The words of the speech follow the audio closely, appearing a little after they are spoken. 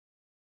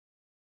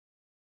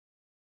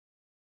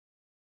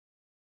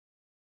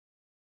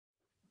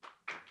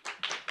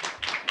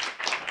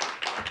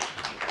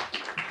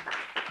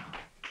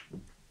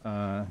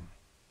Uh,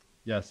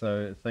 yeah,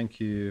 so thank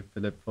you,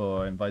 Philip,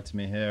 for inviting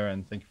me here,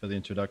 and thank you for the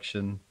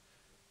introduction.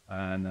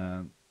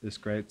 And it's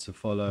great to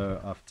follow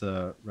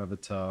after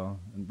Revital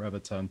and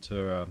Revital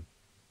to a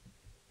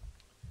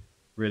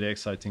really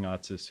exciting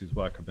artist whose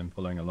work I've been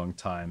following a long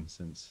time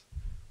since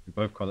we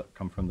both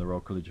come from the Royal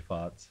College of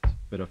Art. A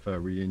bit of a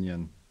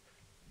reunion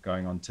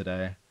going on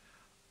today.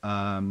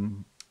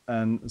 And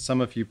some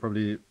of you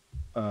probably,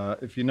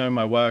 if you know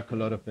my work, a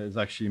lot of it is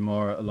actually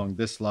more along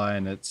this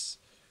line. It's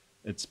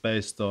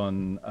based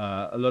on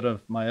a lot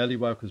of my early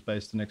work was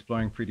based on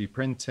exploring 3D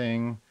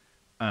printing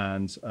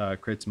and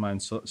creating my own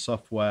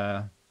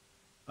software,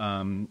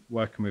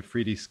 working with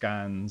 3D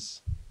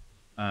scans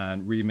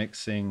and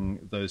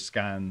remixing those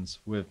scans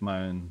with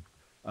my own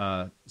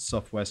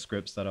software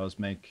scripts that I was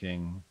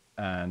making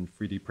and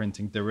 3D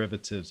printing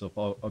derivatives of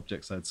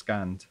objects I'd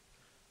scanned.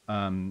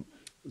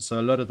 So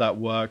a lot of that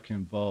work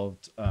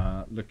involved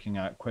looking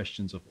at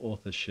questions of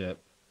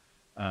authorship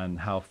and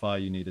how far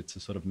you needed to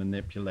sort of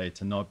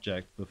manipulate an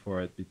object before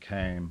it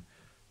became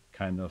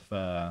kind of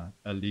a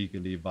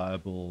legally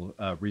viable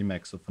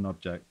remix of an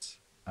object.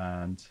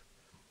 And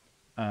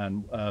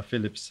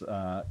Philip's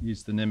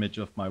used an image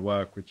of my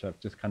work, which I've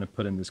just kind of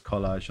put in this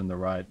collage on the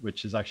right,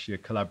 which is actually a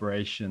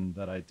collaboration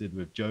that I did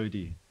with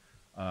Jody,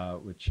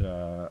 which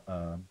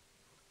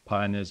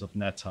pioneers of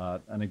net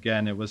art. And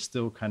again, it was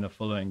still kind of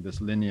following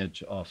this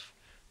lineage of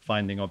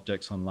finding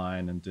objects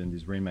online and doing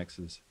these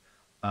remixes.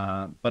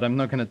 But I'm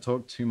not going to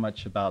talk too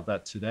much about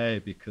that today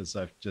because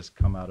I've just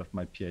come out of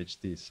my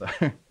PhD. So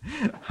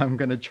I'm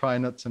going to try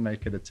not to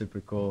make it a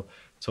typical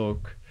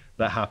talk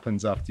that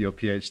happens after your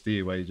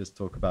PhD where you just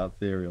talk about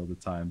theory all the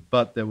time,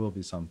 but there will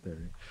be some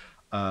theory.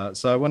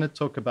 So I want to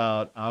talk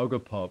about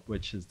AlgoPop,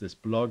 which is this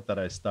blog that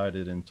I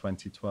started in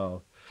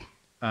 2012.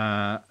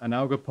 And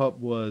AlgoPop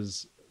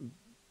was,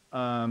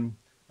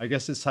 I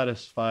guess it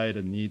satisfied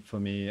a need for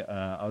me.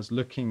 I was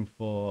looking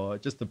for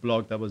just a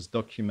blog that was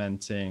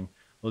documenting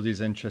all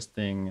these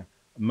interesting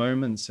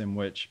moments in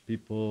which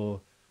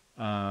people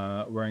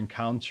were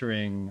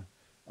encountering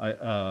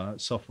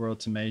software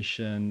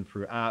automation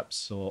through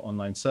apps or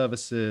online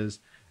services,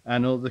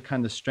 and all the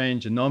kind of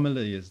strange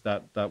anomalies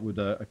that would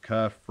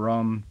occur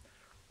from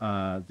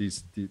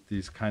these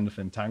kind of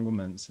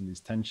entanglements and these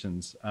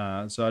tensions.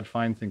 So I'd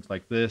find things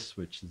like this,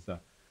 which is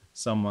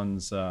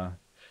someone's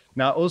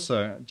now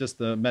also just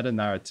the meta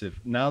narrative.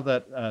 Now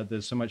that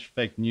there's so much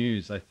fake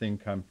news, I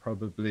think I'm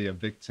probably a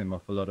victim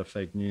of a lot of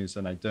fake news,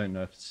 and I don't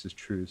know if this is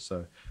true.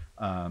 So,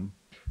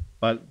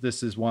 but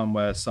this is one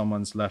where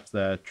someone's left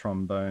their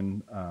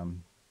trombone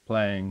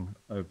playing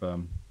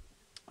over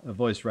a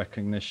voice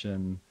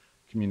recognition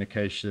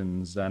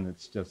communications, and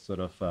it's just sort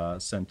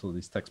of sent all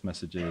these text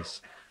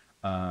messages.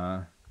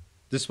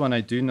 This one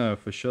I do know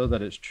for sure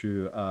that it's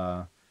true.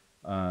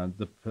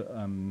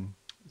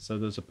 So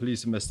there's a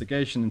police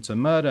investigation into a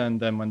murder, and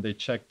then when they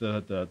checked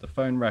the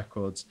phone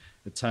records,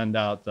 it turned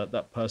out that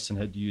that person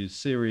had used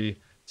Siri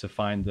to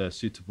find a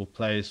suitable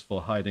place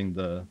for hiding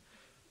the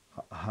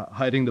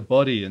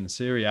body, and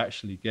Siri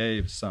actually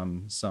gave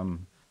some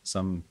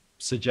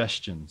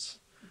suggestions.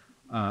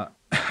 And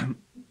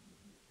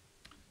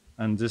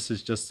this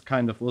is just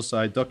kind of also,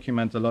 I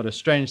document a lot of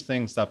strange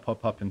things that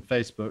pop up in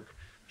Facebook.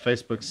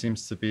 Facebook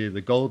seems to be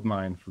the gold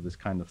mine for this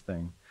kind of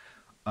thing.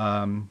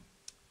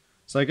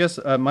 So I guess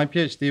my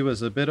PhD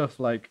was a bit of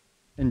like,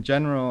 in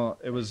general,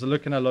 it was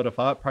looking at a lot of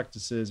art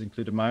practices,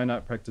 including my own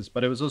art practice,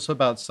 but it was also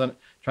about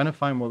trying to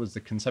find what was the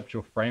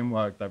conceptual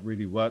framework that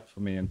really worked for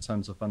me in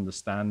terms of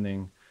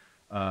understanding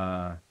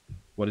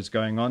what is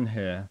going on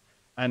here.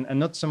 And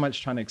not so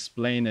much trying to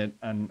explain it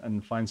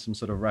and find some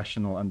sort of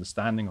rational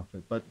understanding of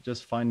it, but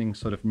just finding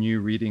sort of new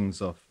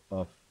readings of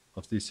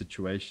these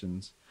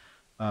situations.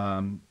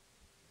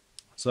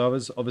 So I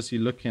was obviously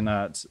looking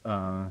at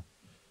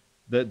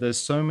there's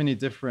so many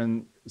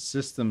different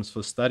systems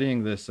for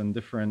studying this and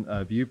different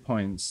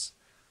viewpoints.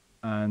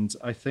 And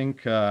I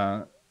think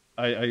I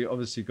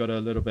obviously got a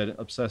little bit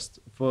obsessed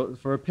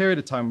for a period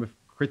of time with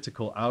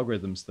critical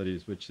algorithm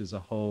studies, which is a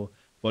whole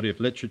body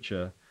of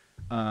literature,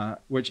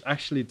 which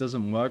actually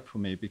doesn't work for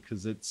me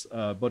because it's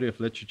a body of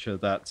literature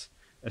that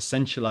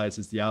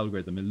essentializes the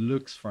algorithm. It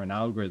looks for an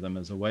algorithm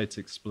as a way to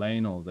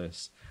explain all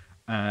this.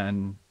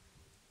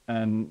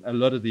 And a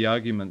lot of the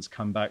arguments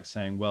come back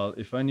saying, well,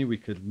 if only we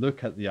could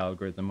look at the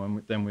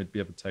algorithm, then we'd be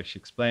able to actually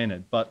explain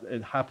it. But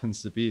it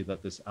happens to be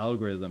that this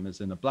algorithm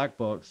is in a black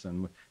box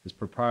and is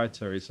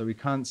proprietary, so we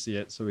can't see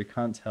it, so we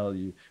can't tell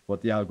you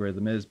what the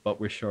algorithm is, but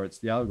we're sure it's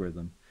the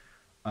algorithm.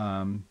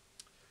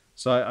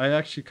 So I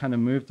actually kind of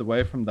moved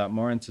away from that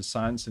more into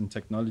science and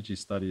technology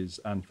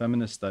studies and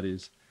feminist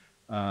studies.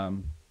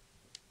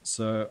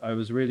 So I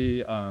was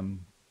really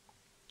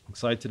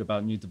excited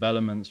about new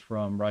developments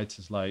from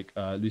writers like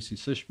Lucy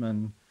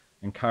Sushman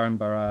and Karen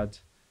Barad,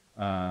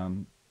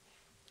 and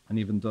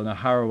even Donna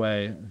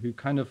Haraway, who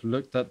kind of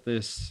looked at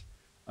this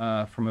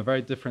from a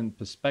very different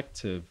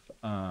perspective,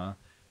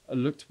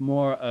 looked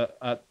more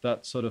at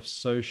that sort of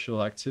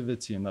social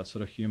activity and that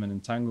sort of human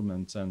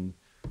entanglement. And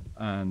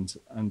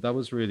that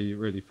was really,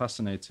 really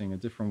fascinating, a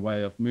different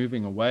way of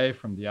moving away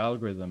from the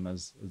algorithm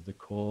as the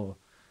core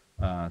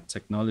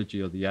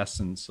technology or the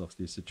essence of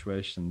these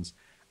situations.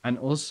 And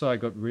also I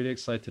got really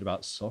excited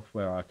about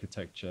software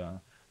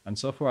architecture. And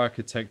software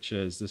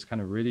architecture is this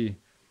kind of really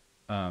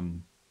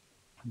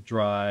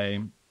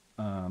dry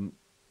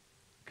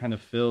kind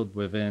of field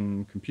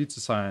within computer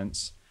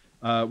science,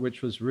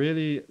 which was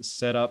really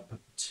set up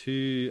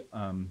to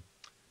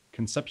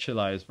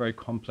conceptualize very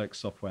complex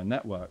software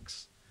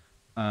networks.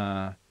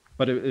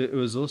 But it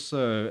was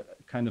also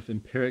kind of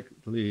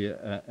empirically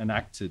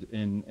enacted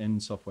in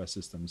software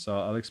systems. So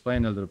I'll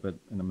explain a little bit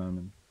in a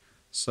moment.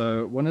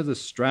 So one of the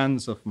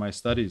strands of my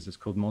studies is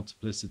called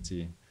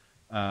multiplicity.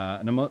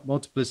 And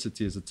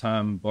multiplicity is a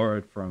term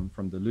borrowed from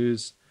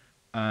Deleuze,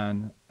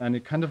 and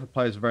it kind of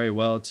applies very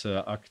well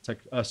to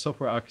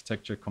software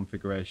architecture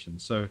configuration.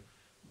 So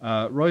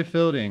Roy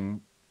Fielding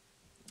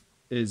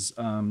is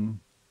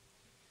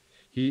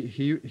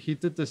he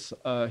did this.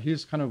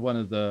 He's kind of one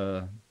of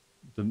the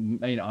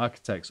main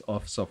architects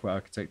of software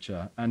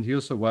architecture, and he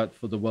also worked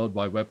for the World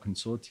Wide Web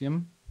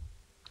Consortium.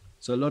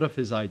 So a lot of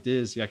his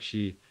ideas he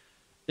actually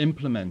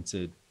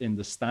implemented in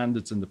the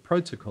standards and the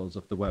protocols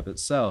of the web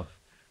itself.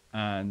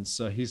 And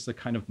so he's the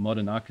kind of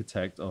modern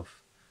architect of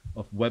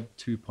Web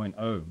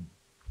 2.0.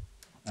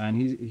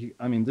 And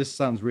I mean, this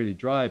sounds really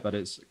dry, but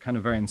it's kind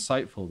of very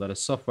insightful that a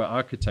software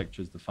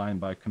architecture is defined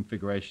by a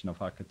configuration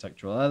of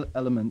architectural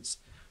elements,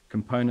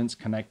 components,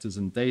 connectors,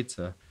 and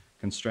data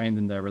constrained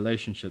in their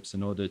relationships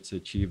in order to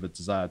achieve a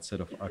desired set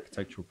of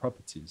architectural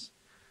properties.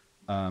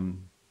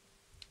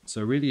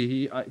 So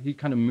really, he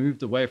kind of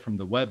moved away from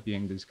the web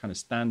being these kind of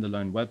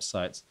standalone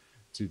websites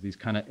to these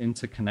kind of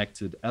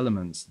interconnected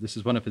elements. This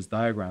is one of his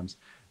diagrams,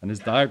 and his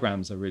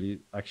diagrams are really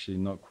actually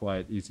not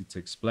quite easy to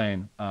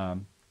explain.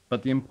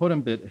 But the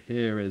important bit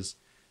here is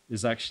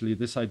actually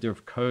this idea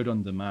of code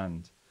on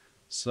demand.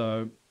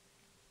 So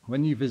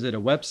when you visit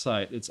a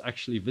website, it's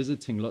actually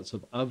visiting lots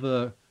of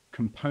other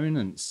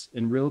components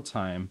in real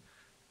time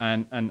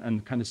and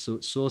kind of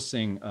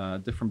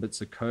sourcing different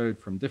bits of code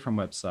from different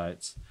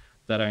websites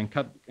that are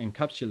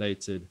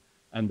encapsulated,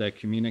 and they're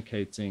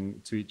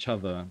communicating to each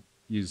other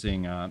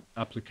using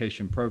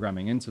application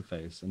programming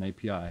interface, an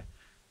API.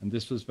 And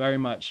this was very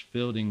much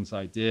Fielding's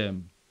idea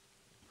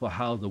for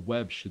how the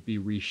web should be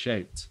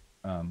reshaped.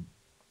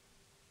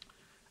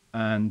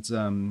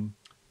 And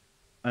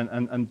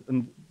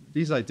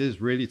these ideas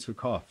really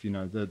took off. You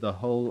know, the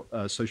whole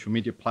social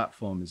media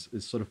platform is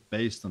sort of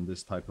based on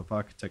this type of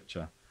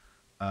architecture.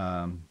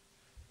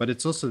 But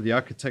it's also the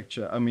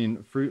architecture, I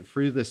mean,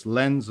 through this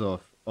lens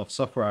of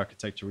software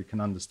architecture, we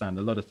can understand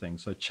a lot of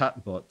things. So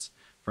chatbot,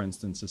 for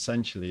instance,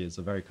 essentially is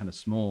a very kind of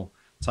small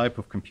type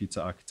of computer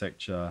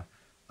architecture,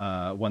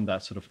 one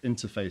that sort of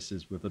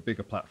interfaces with a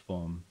bigger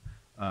platform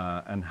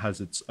and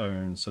has its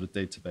own sort of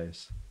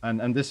database.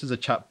 And this is a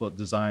chatbot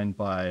designed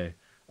by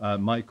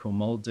Michael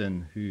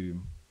Mulden,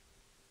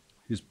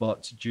 whose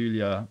bot,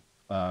 Julia,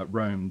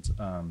 roamed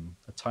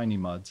a tiny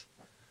mud,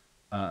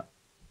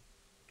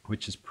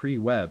 which is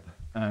pre-web.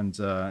 And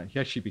he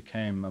actually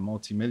became a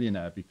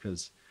multimillionaire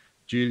because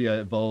Julia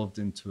evolved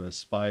into a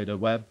spider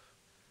web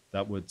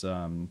that would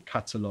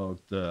catalog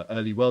the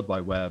early World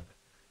Wide Web,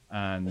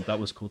 and that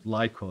was called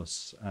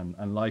Lycos. And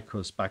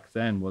Lycos back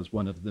then was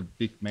one of the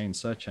big main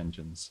search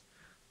engines.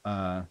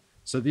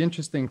 So the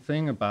interesting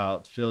thing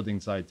about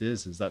Fielding's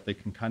ideas is that they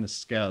can kind of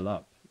scale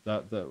up.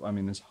 I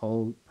mean, this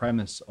whole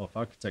premise of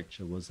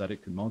architecture was that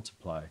it could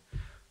multiply.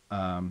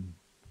 And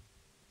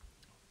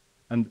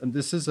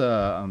this is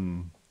a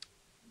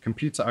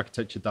computer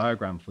architecture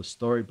diagram for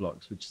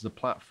Storyblocks, which is a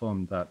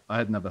platform that I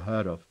had never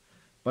heard of.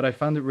 But I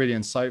found it really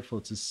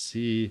insightful to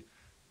see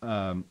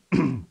a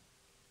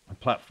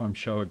platform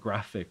show a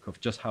graphic of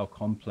just how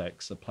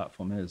complex a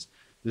platform is.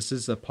 This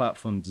is a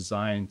platform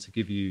designed to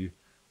give you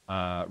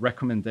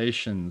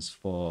recommendations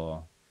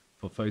for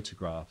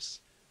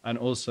photographs, and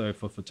also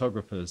for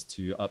photographers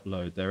to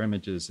upload their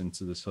images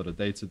into this sort of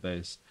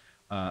database.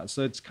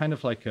 So it's kind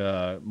of like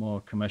a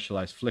more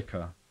commercialized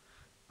Flickr.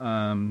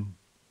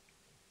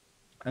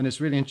 And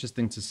it's really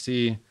interesting to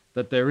see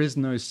that there is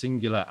no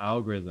singular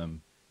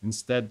algorithm.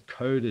 Instead,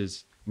 code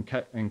is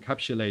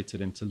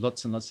encapsulated into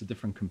lots and lots of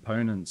different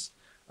components.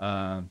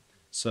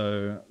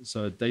 So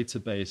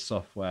database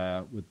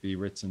software would be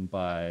written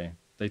by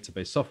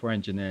database software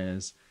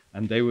engineers,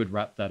 and they would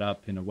wrap that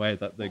up in a way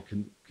that they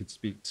could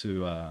speak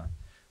to a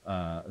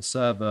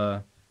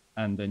server.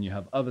 And then you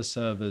have other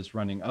servers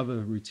running other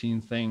routine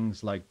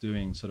things like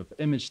doing sort of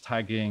image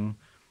tagging.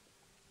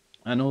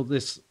 And all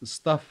this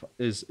stuff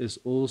is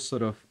all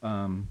sort of,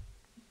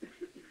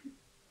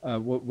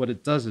 what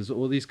it does is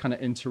all these kind of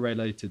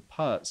interrelated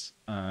parts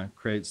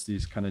creates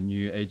these kind of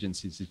new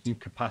agencies, these new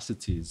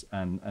capacities,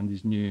 and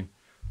these new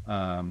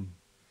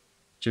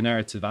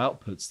generative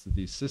outputs to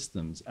these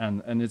systems.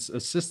 And it's a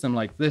system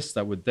like this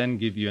that would then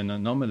give you an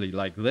anomaly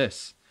like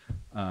this.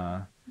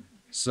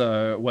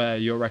 So where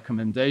your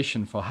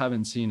recommendation for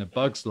having seen A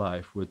Bug's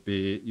Life would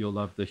be, you'll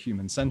love The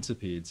Human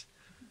Centipede.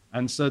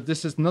 And so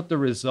this is not the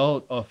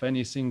result of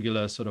any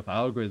singular sort of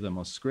algorithm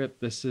or script.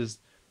 This is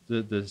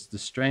the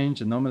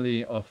strange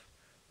anomaly of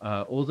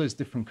all those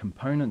different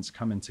components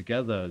coming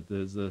together.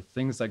 There's the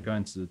things that go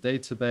into the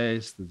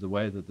database, there's the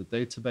way that the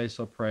database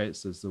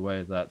operates, there's the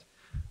way that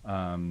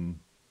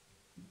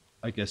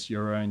I guess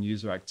your own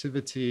user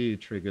activity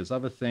triggers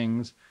other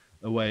things.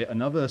 The way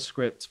another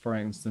script, for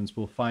instance,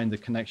 will find the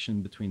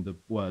connection between the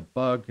word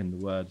bug and the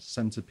word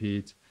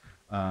centipede.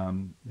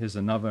 Here's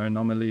another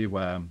anomaly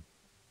where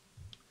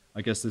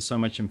I guess there's so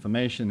much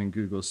information in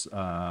Google's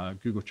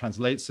Google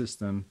Translate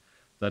system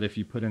that if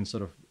you put in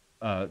sort of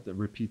the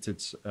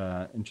repeated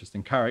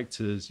interesting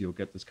characters, you'll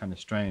get this kind of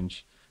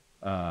strange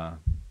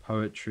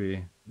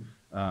poetry.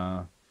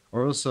 Or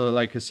also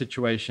like a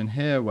situation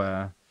here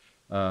where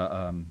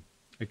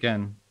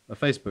again, a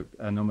Facebook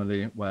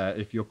anomaly where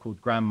if you're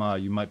called Grandma,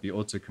 you might be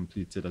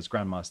auto-completed as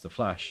Grandmaster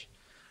Flash.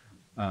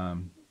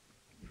 And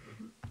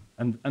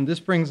this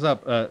brings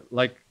up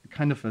like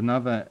kind of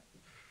another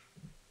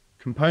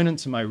component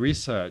to my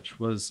research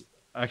was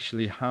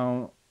actually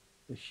how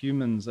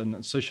humans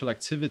and social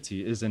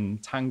activity is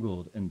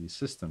entangled in these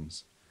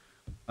systems.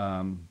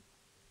 And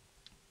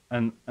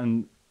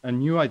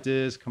new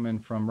ideas coming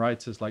from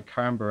writers like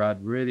Karen Barad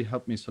really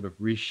helped me sort of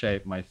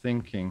reshape my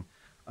thinking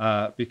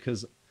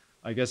because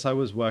I guess I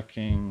was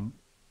working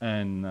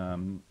in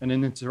an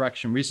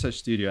interaction research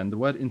studio, and the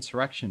word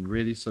interaction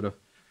really sort of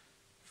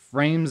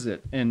frames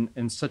it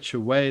in such a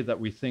way that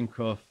we think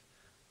of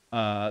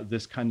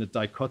this kind of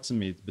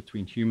dichotomy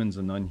between humans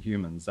and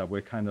non-humans that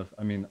we're kind of,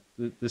 I mean,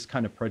 this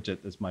kind of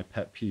project is my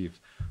pet peeve.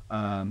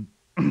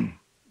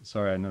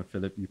 Sorry, I know,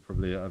 Philip, you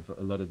probably have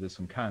a lot of this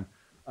on Can,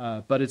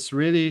 but it's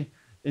really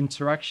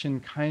interaction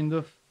kind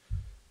of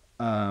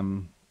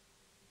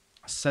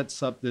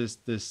sets up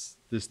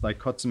this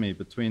dichotomy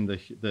between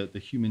the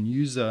human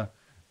user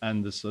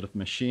and the sort of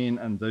machine,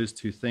 and those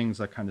two things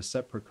are kind of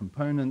separate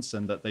components,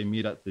 and that they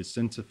meet at this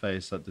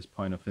interface at this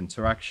point of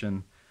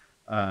interaction.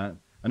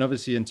 And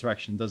obviously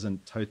interaction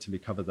doesn't totally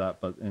cover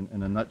that, but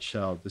in a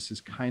nutshell, this is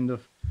kind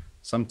of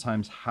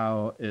sometimes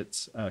how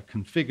it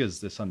configures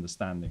this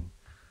understanding.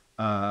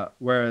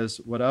 Whereas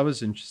what I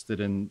was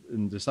interested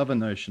in this other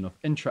notion of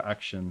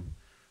interaction,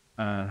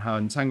 how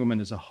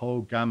entanglement is a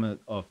whole gamut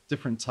of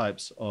different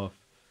types of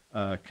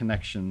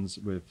connections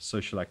with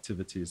social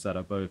activities that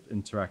are both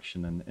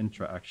interaction and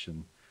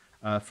interaction.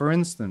 For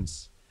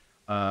instance,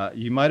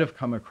 you might have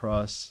come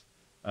across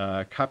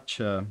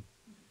capture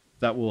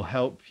that will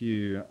help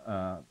you.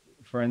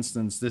 For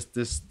instance,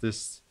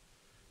 this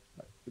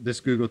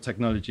Google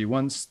technology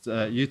wants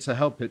you to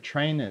help it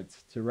train it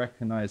to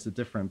recognize the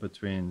difference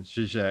between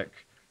Zizek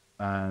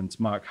and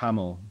Mark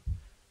Hamill,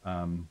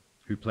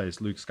 who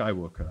plays Luke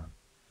Skywalker.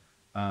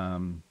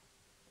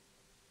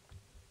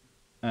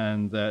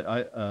 And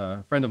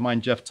a friend of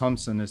mine, Jeff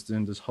Thompson, is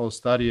doing this whole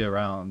study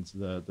around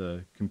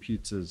the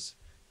computers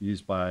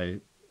used by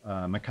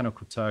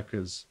Mechanical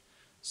Turkers.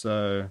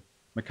 So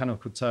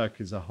Mechanical Turk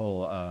is a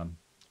whole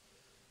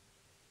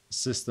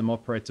system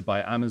operated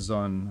by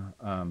Amazon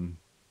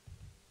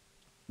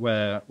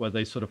where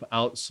they sort of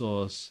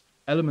outsource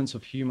elements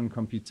of human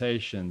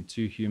computation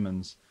to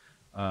humans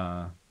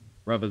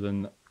rather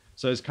than.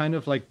 So it's kind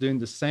of like doing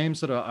the same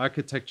sort of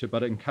architecture,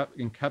 but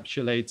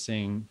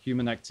encapsulating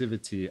human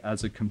activity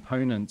as a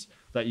component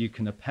that you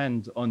can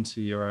append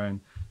onto your own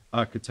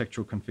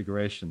architectural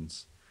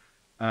configurations.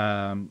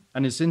 And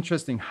it's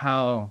interesting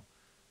how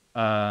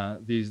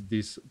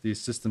these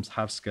systems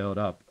have scaled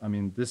up. I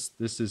mean,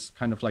 this is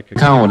kind of like a.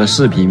 看我的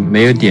视频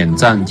没有点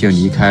赞就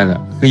离开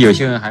了，可有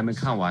些人还没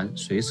看完，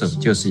随手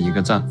就是一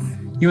个赞，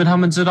因为他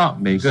们知道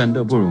每个人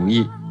都不容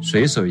易，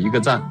随手一个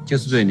赞就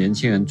是对年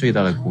轻人最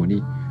大的鼓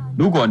励。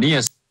如果你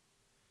也是。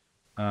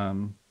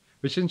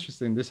Which is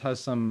interesting. This has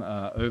some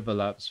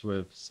overlaps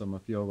with some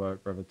of your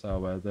work, Revital,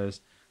 where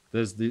there's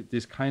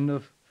this kind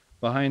of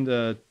behind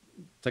a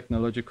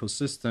technological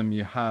system,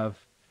 you have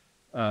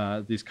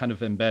these kind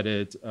of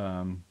embedded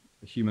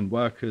human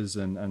workers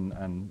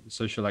and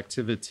social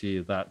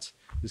activity that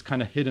is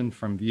kind of hidden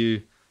from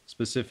view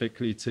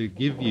specifically to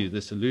give you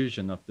this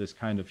illusion of this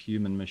kind of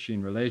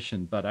human-machine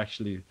relation, but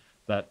actually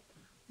that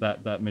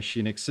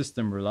machinic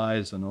system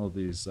relies on all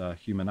these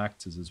human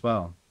actors as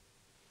well.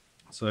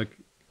 So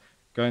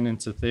going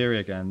into theory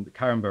again,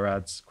 Karen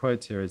Barad's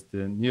quote here is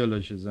the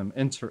neologism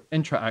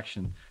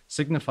interaction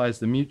signifies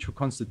the mutual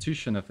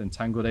constitution of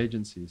entangled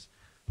agencies.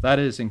 That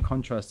is in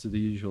contrast to the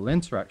usual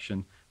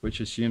interaction, which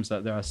assumes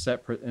that there are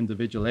separate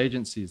individual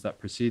agencies that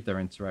precede their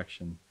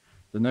interaction.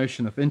 The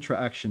notion of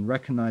interaction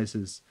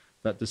recognizes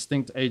that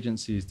distinct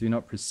agencies do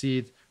not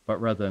precede, but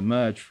rather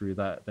emerge through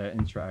their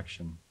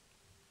interaction.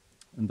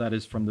 And that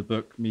is from the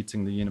book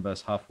Meeting the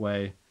Universe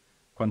Halfway,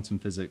 Quantum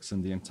Physics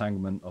and the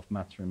Entanglement of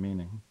Matter and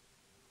Meaning.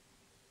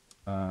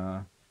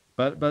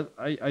 But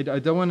I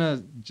don't want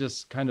to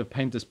just kind of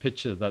paint this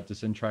picture that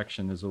this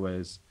interaction is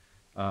always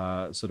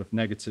sort of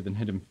negative and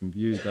hidden from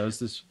view. There was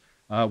this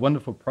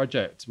wonderful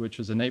project, which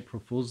was an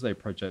April Fool's Day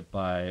project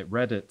by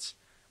Reddit,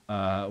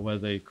 where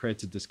they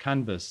created this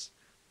canvas,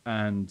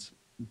 and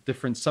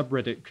different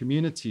subreddit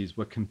communities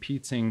were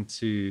competing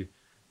to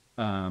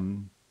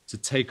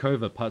take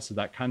over parts of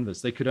that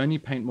canvas. They could only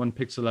paint one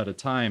pixel at a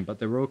time, but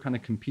they were all kind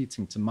of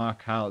competing to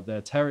mark out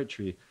their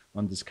territory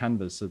on this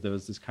canvas. So there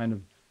was this kind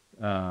of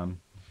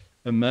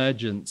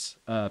emergent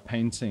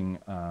painting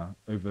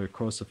over the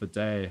course of a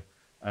day.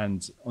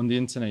 And on the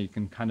internet, you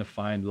can kind of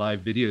find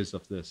live videos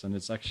of this. And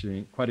it's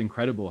actually quite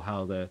incredible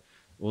how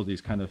all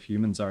these kind of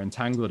humans are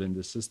entangled in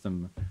this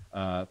system,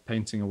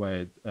 painting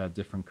away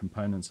different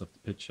components of the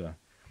picture.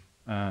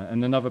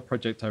 And another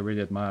project I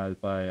really admired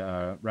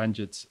by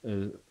Ranjit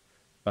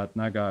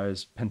Bhatnagar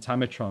is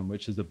Pentametron,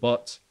 which is a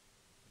bot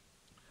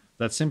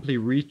that simply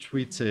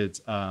retweeted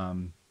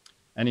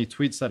any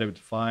tweets that it would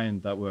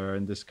find that were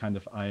in this kind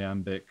of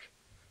iambic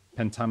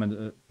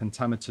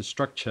pentameter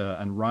structure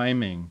and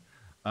rhyming.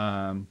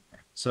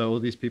 So all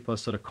these people are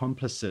sort of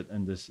complicit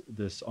in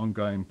this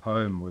ongoing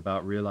poem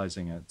without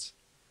realizing it.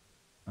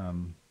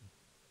 And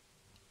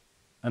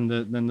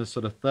then the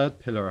sort of third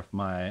pillar of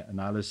my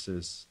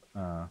analysis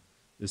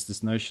is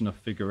this notion of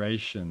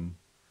figuration,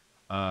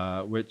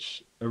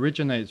 which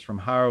originates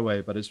from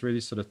Haraway, but it's really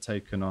sort of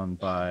taken on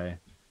by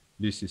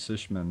Lucy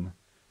Sussman.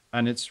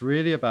 And it's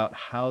really about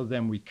how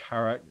then we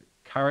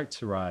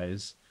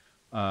characterize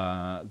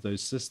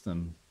those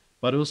systems,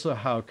 but also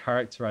how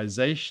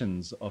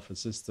characterizations of a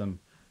system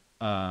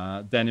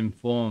then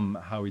inform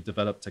how we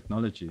develop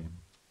technology.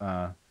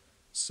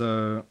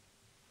 So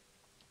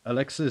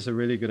Alexa is a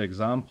really good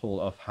example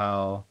of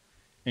how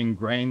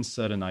ingrained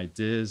certain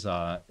ideas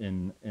are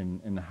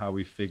in how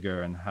we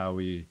figure and how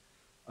we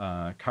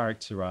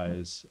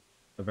characterize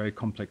a very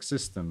complex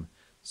system.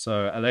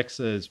 So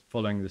Alexa is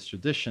following this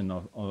tradition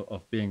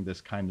of being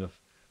this kind of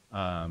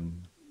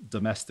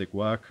domestic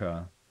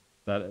worker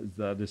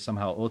that is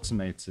somehow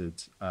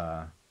automated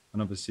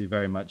and obviously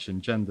very much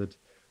engendered.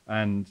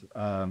 And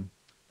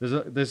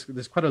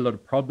there's quite a lot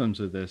of problems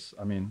with this.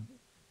 I mean,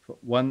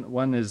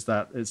 one is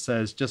that it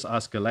says, just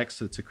ask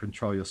Alexa to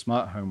control your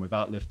smart home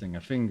without lifting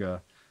a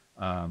finger.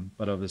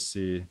 But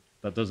obviously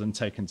that doesn't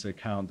take into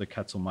account the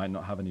kettle might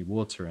not have any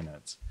water in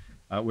it,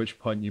 at which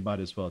point you might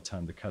as well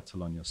turn the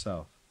kettle on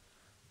yourself.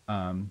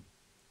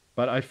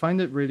 But I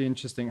find it really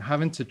interesting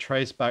having to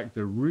trace back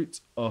the root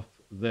of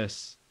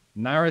this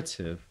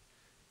narrative.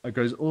 It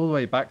goes all the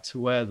way back to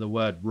where the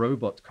word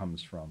robot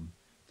comes from.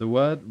 The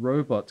word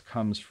robot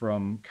comes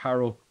from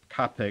Karel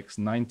Čapek's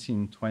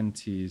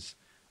 1920s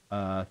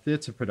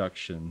theater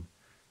production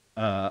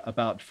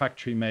about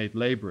factory-made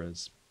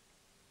laborers.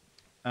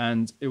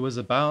 And it was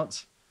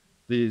about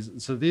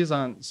so these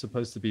aren't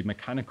supposed to be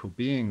mechanical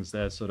beings.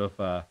 They're sort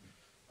of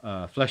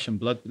flesh and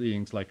blood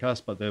beings like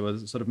us, but they were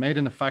sort of made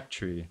in a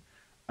factory.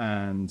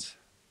 And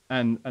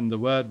the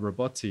word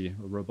roboti,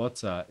 or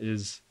robota,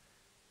 is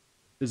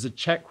a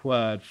Czech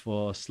word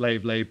for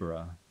slave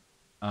laborer.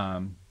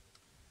 And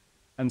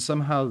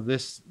somehow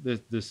this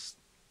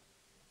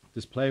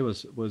play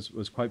was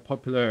quite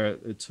popular.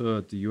 It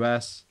toured the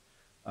US.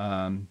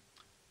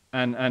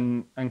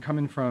 And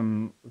coming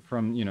from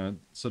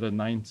sort of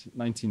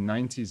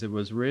 1990s, it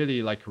was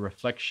really like a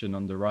reflection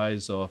on the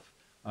rise of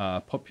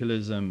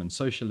populism and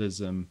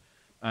socialism,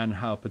 and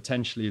how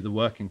potentially the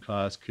working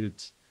class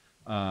could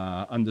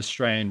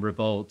understrain,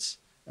 revolt,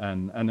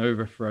 and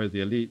overthrow the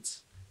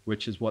elites,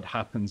 which is what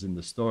happens in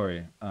the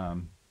story.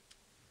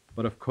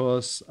 But of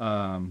course,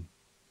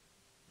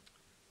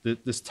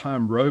 this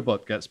term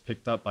robot gets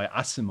picked up by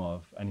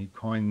Asimov, and he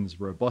coins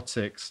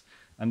robotics.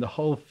 And the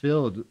whole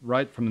field,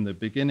 right from the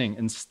beginning,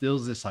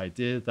 instills this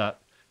idea that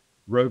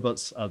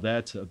robots are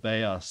there to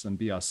obey us and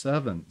be our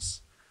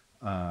servants.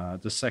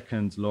 The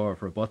second law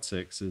of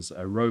robotics is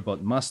a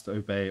robot must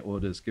obey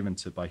orders given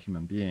to by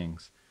human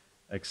beings,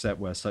 except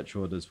where such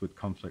orders would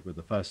conflict with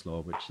the first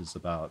law, which is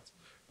about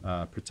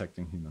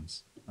protecting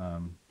humans.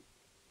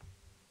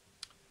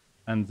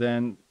 And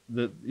then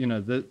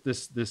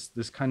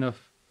this kind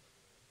of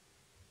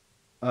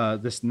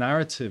this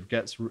narrative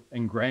gets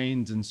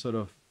ingrained and sort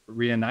of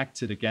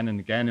reenacted again and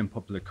again in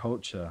popular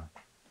culture.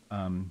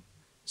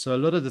 So a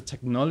lot of the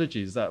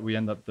technologies that we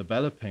end up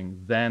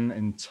developing then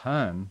in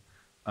turn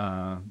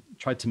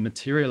try to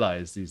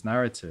materialize these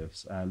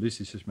narratives.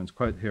 Lucy Sussman's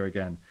quote here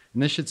again: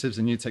 initiatives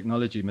in new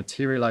technology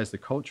materialize the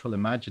cultural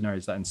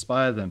imaginaries that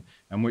inspire them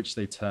and which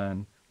they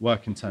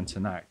work in turn to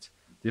enact.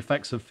 The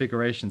effects of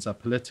figurations are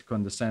political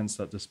in the sense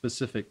that the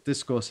specific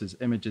discourses,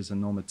 images,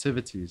 and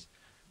normativities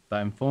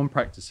that inform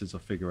practices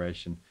of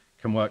figuration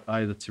can work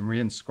either to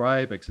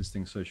reinscribe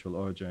existing social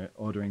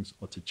orderings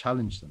or to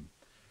challenge them.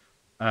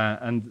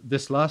 And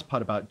this last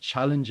part about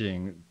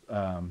challenging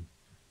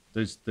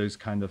those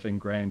kind of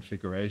ingrained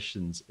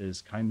figurations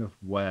is kind of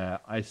where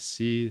I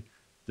see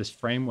this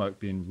framework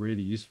being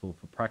really useful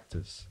for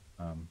practice,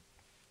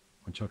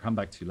 which I'll come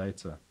back to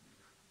later.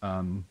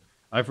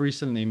 I've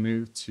recently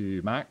moved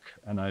to Mac,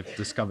 and I've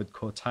discovered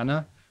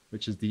Cortana,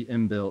 which is the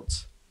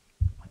inbuilt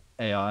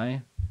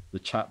AI, the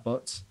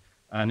chatbot.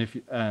 And if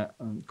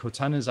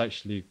Cortana is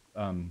actually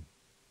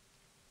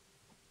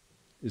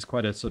is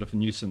quite a sort of a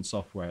nuisance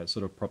software. It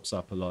sort of props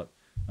up a lot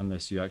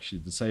unless you actually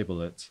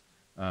disable it.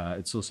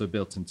 It's also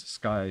built into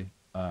Skype.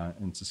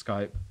 And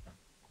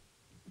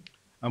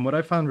what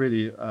I found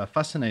really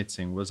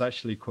fascinating was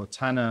actually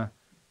Cortana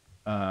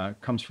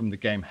comes from the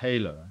game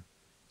Halo.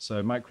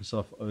 So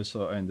Microsoft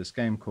also owned this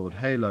game called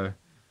Halo,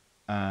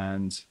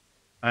 and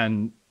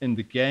And in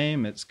the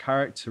game, it's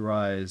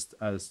characterized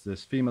as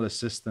this female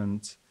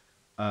assistant,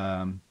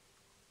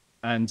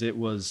 and it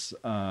was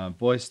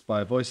voiced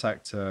by a voice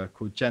actor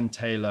called Jen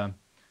Taylor.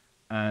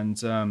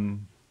 And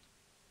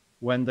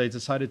when they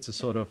decided to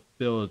sort of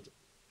build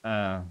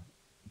the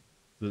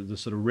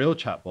sort of real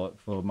chatbot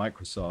for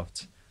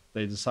Microsoft,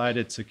 they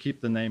decided to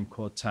keep the name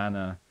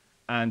Cortana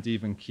and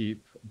even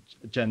keep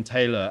Jen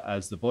Taylor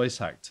as the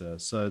voice actor.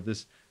 So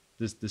this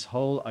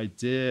whole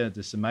idea,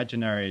 this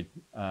imaginary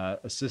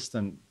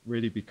assistant,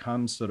 really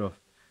becomes sort of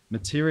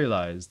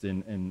materialized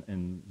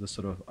in the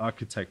sort of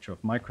architecture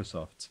of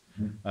Microsoft.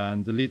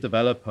 And the lead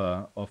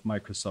developer of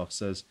Microsoft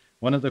says,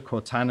 one of the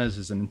Cortanas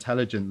is an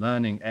intelligent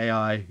learning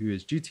AI who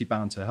is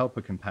duty-bound to help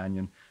a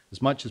companion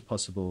as much as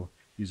possible,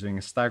 using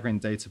a staggering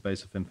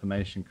database of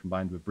information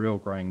combined with real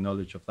growing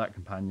knowledge of that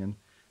companion.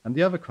 And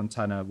the other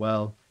Cortana,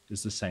 well,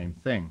 is the same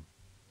thing.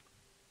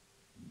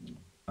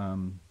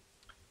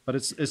 But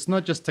it's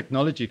not just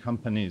technology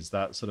companies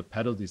that sort of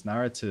peddle these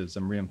narratives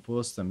and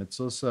reinforce them. It's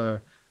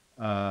also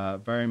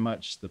very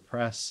much the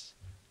press.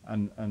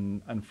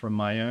 And from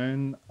my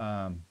own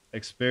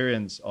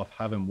experience of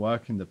having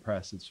worked in the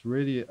press, it's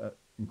really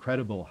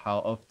incredible how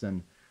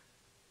often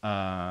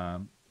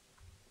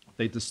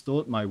they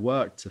distort my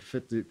work to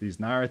fit these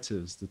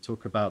narratives, to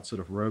talk about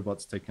sort of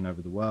robots taking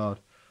over the world.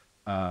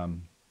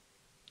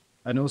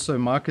 And also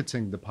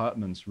marketing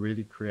departments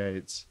really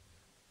create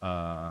these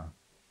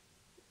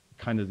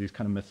kind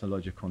of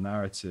mythological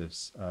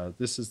narratives.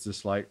 This is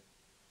this like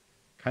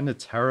kind of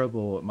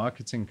terrible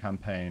marketing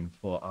campaign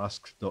for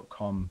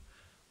ask.com,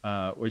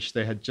 which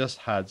they had just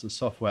had a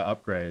software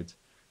upgrade.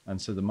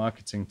 And so the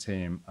marketing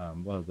team,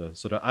 well, the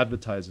sort of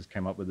advertisers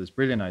came up with this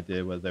brilliant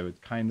idea where they would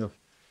kind of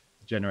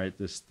generate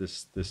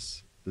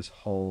this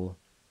whole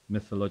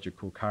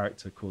mythological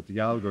character called the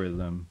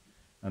algorithm.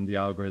 And the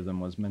algorithm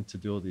was meant to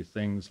do all these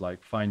things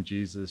like find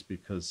Jesus,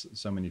 because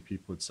so many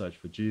people would search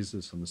for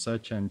Jesus on the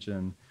search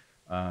engine,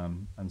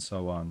 and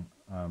so on.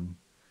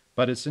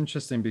 But it's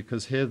interesting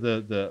because here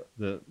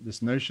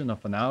this notion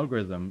of an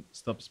algorithm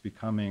stops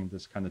becoming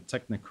this kind of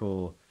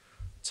technical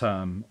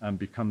term and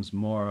becomes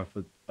more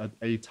of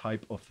a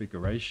type of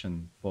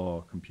figuration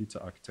for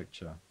computer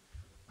architecture.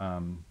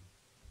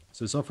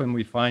 So it's often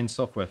we find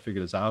software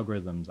figured as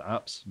algorithms,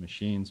 apps,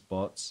 machines,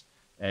 bots,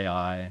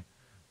 AI,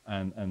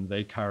 and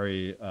they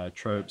carry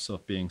tropes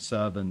of being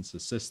servants,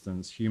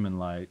 assistants,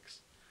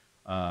 human-likes,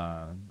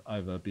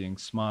 either being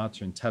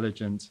smart or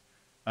intelligent,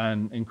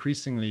 and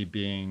increasingly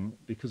being,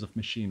 because of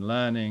machine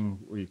learning,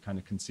 we kind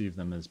of conceive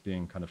them as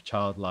being kind of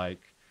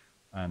childlike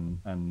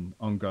and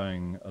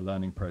ongoing a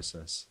learning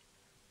process.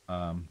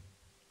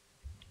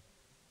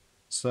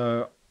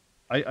 So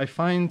I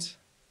find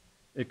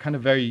it kind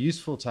of very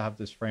useful to have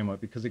this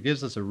framework because it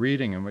gives us a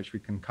reading in which we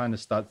can kind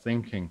of start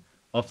thinking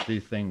of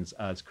these things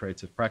as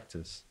creative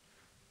practice.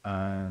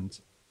 And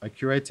I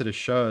curated a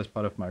show as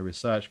part of my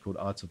research called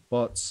Art of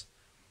Bots.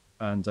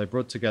 And I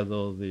brought together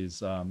all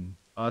these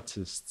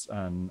artists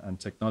and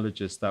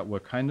technologists that were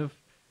kind of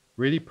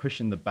really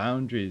pushing the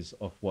boundaries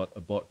of what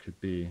a bot could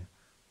be,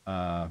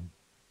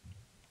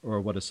 or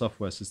what a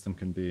software system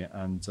can be.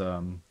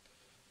 And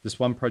this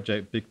one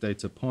project, Big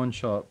Data Pawn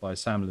Shop by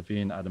Sam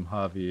Levine, Adam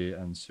Harvey,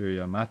 and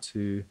Surya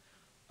Matthew,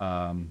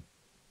 kind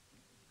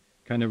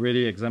of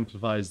really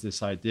exemplifies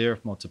this idea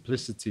of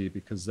multiplicity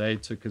because they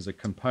took as a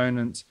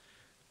component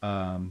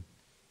all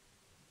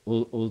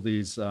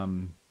these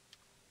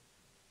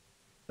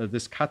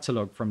this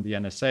catalog from the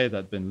NSA that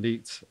had been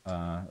leaked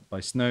by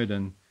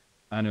Snowden,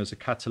 and it was a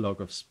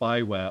catalog of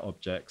spyware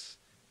objects,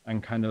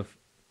 and kind of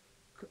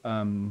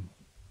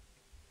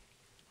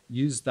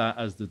used that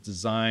as the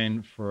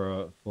design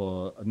for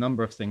a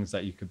number of things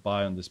that you could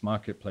buy on this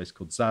marketplace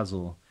called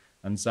Zazzle.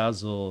 And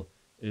Zazzle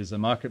is a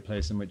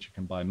marketplace in which you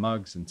can buy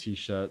mugs and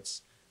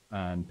T-shirts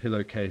and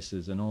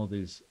pillowcases and all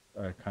these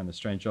kind of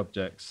strange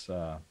objects.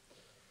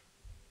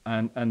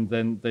 And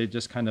then they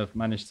just kind of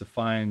managed to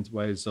find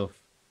ways of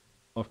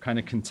kind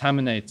of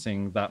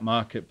contaminating that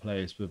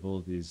marketplace with all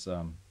these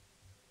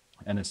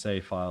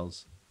NSA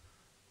files.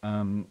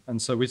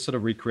 And so we sort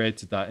of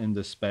recreated that in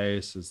this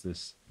space as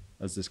this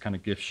kind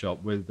of gift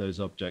shop with those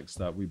objects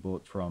that we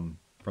bought from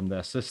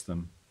their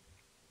system.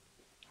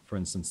 For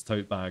instance,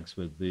 tote bags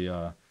with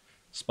the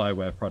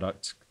spyware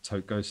product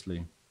Tote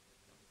Ghostly.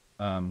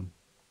 And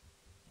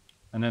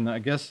then I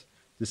guess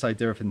this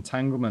idea of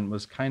entanglement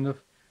was kind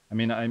of, I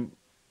mean,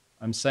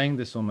 I'm saying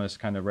this almost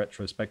kind of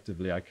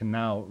retrospectively. I can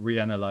now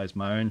reanalyze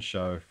my own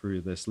show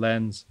through this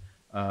lens.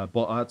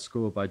 Bot Art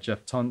School by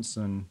Jeff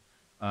Thompson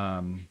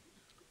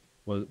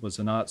was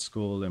an art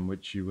school in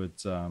which you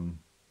would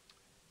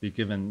be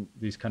given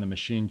these kind of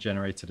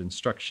machine-generated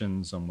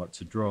instructions on what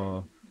to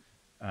draw,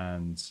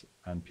 and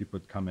people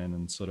would come in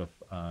and sort of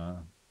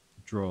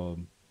draw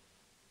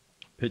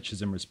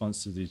pictures in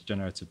response to these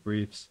generated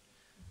briefs.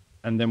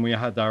 And then we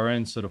had our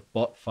own sort of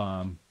bot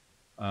farm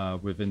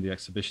within the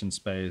exhibition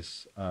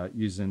space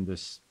using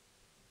this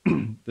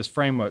this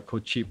framework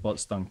called Cheap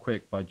Bots Done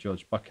Quick by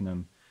George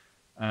Buckingham.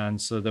 And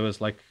so there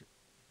was like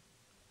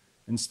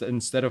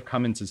instead of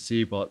coming to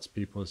see bots,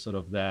 people are sort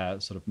of there,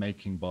 sort of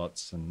making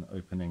bots and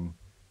opening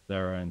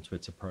their own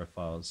Twitter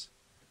profiles.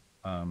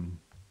 And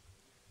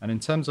in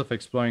terms of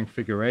exploring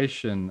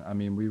figuration, I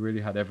mean, we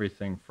really had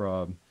everything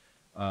from,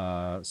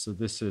 so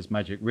this is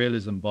Magic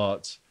Realism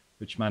bot,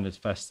 which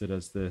manifested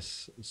as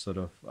this sort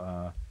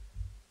of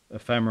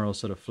ephemeral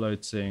sort of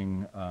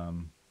floating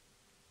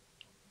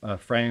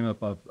frame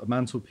above a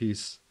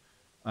mantelpiece.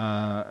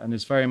 And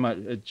it's very much,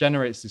 it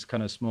generates these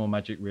kind of small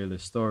magic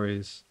realist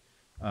stories.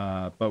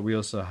 But we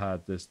also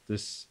had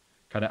this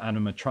kind of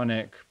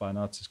animatronic by an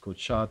artist called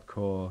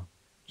Shardcore,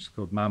 which is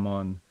called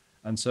Mammon.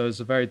 And so it's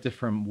a very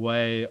different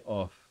way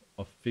of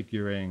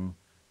figuring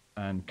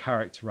and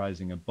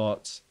characterizing a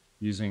bot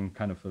using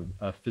kind of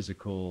a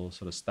physical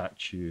sort of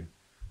statue.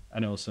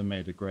 And it also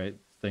made a great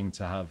thing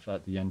to have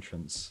at the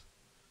entrance.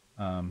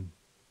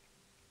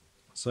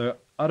 So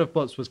Art of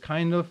Bots was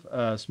kind of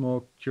a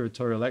small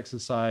curatorial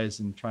exercise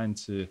in trying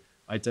to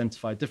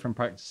identify different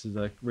practices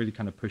that are really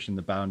kind of pushing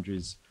the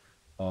boundaries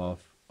of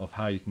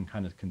how you can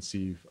kind of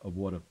conceive of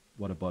what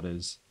a bot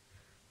is.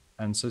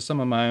 And so some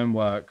of my own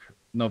work,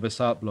 Novice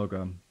Art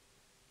Blogger,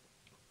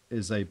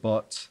 is a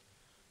bot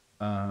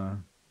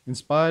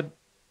inspired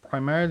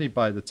primarily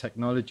by the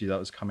technology that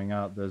was coming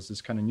out. There's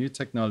this kind of new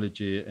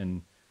technology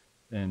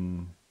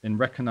in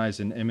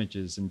recognizing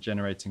images and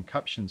generating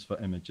captions for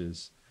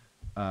images.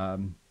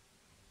 And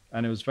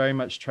it was very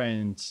much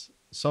trained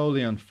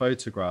solely on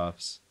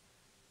photographs.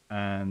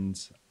 And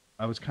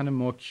I was kind of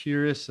more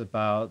curious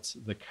about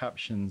the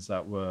captions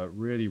that were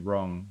really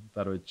wrong,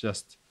 that were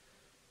just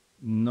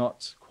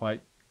not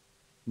quite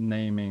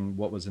naming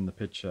what was in the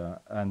picture.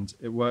 And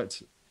it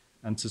worked,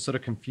 and to sort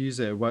of confuse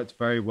it, it worked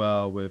very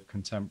well with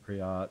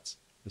contemporary art,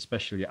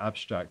 especially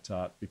abstract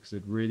art, because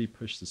it really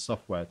pushed the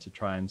software to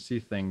try and see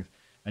things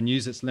and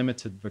use its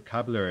limited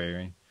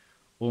vocabulary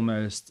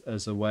almost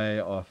as a way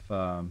of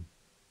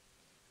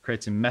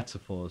creating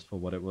metaphors for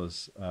what it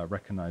was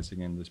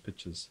recognizing in those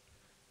pictures.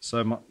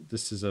 So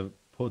this is a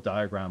poor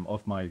diagram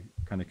of my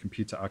kind of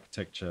computer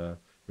architecture,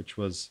 which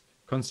was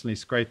constantly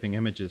scraping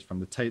images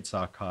from the Tate's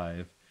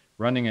archive,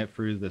 running it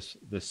through this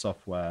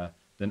software,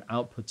 then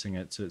outputting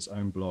it to its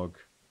own blog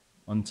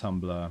on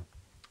Tumblr.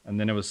 And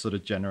then it was sort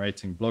of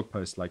generating blog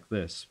posts like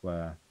this,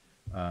 where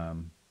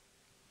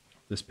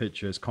this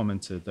picture is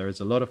commented, there is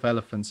a lot of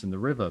elephants in the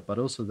river, but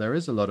also there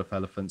is a lot of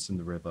elephants in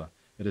the river.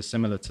 It is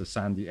similar to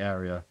sandy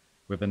area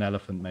with an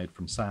elephant made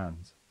from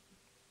sand.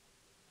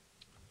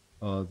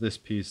 Or this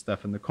piece,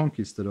 Stefan the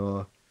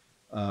Conquistador,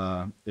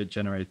 it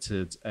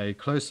generated a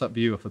close-up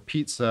view of a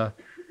pizza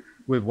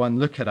with one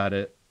look at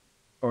it,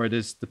 or it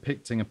is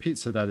depicting a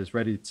pizza that is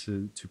ready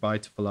to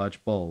bite of a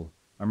large bowl.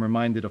 I'm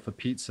reminded of a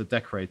pizza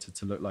decorated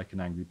to look like an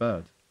angry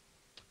bird.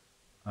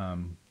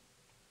 And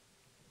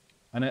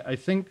I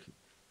think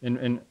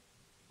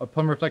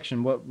upon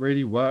reflection, what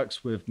really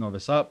works with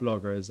Novice Art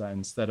Blogger is that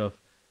instead of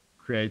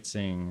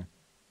creating,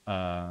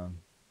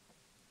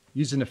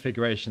 using a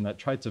figuration that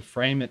tried to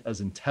frame it as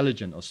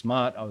intelligent or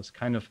smart, I was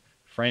kind of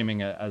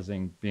framing it as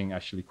in being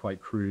actually quite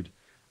crude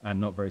and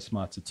not very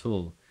smart at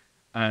all.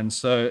 And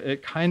so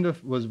it kind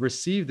of was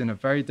received in a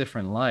very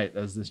different light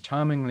as this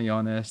charmingly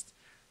honest,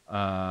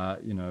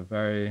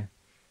 very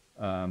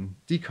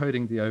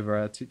decoding the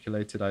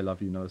over-articulated I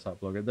love you, Novice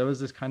Art Blogger. There was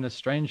this kind of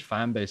strange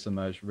fan base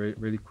emerged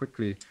really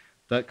quickly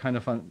that kind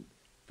of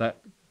that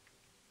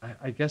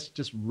I guess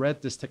just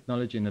read this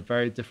technology in a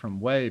very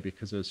different way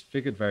because it was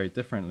figured very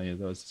differently.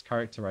 There was this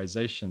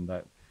characterization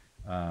that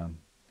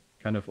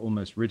kind of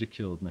almost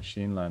ridiculed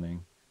machine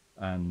learning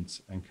and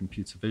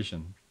computer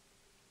vision.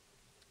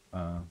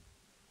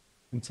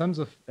 In terms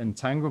of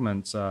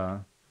entanglement,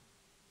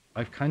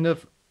 I've kind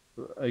of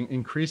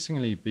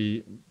increasingly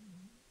been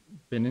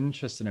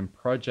interested in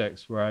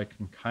projects where I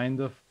can kind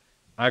of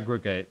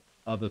aggregate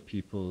other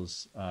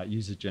people's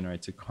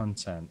user-generated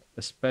content,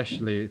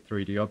 especially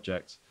 3D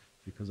objects,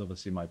 because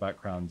obviously my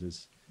background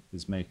is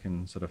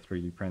making sort of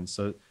 3D prints.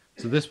 So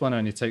this one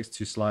only takes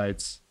 2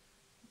 slides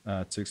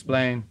to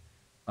explain.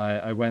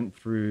 I went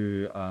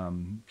through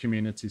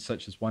communities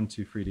such as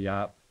 123D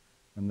app,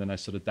 and then I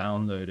sort of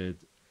downloaded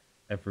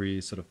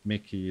every sort of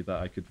Mickey that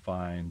I could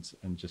find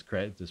and just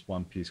created this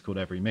one piece called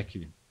Every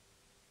Mickey.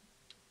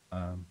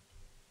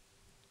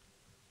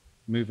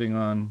 Moving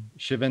on,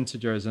 Shiv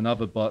Integer is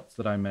another bot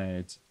that I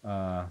made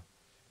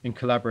in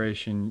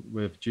collaboration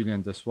with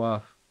Julien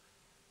Dessoif.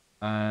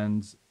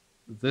 And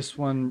this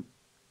one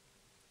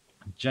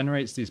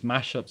generates these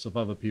mashups of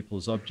other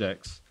people's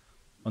objects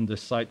on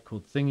this site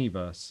called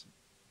Thingiverse.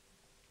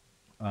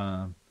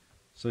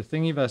 So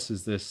Thingiverse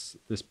is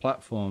this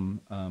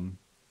platform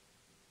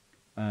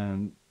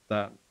and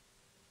that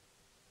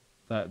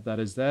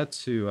is there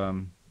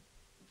to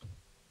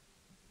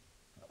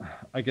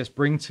I guess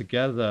bring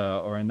together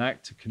or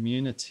enact a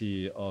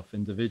community of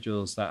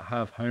individuals that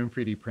have home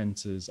 3D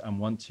printers and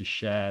want to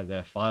share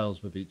their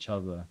files with each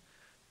other.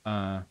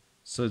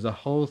 So the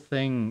whole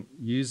thing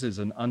uses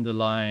an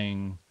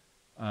underlying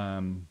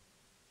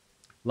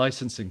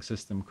licensing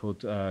system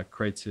called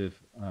Creative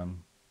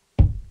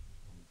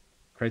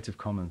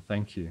Commons.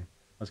 Thank you.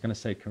 I was going to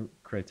say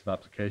creative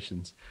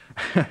applications.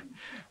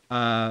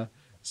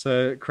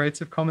 So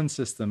Creative Commons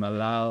system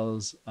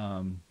allows,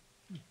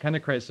 kind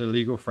of creates a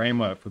legal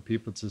framework for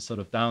people to sort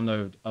of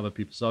download other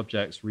people's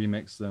objects,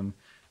 remix them,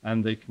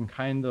 and they can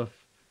kind of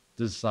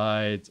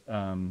decide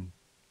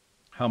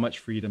how much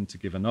freedom to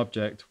give an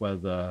object,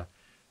 whether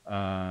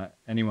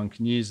anyone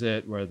can use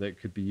it, whether it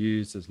could be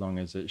used as long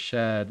as it's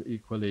shared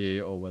equally,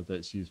 or whether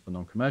it's used for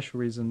non-commercial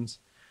reasons.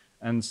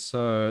 And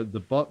so the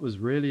bot was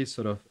really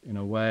sort of, in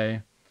a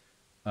way,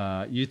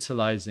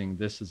 utilizing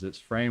this as its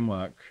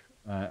framework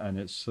and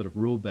its sort of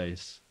rule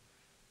base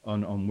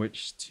on which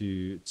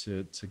to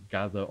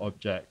gather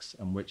objects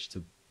and which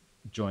to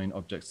join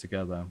objects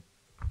together.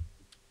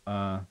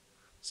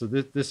 So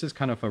this is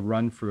kind of a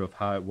run through of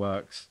how it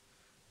works.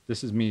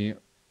 This is me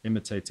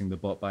imitating the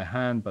bot by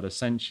hand, but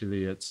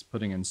essentially it's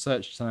putting in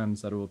search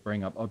terms that will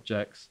bring up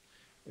objects.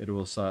 It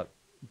will start,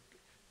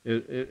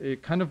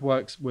 it kind of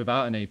works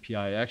without an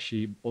API. It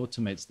actually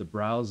automates the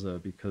browser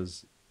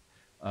because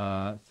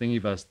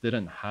Thingiverse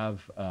didn't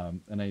have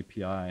an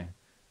API.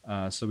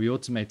 So we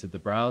automated the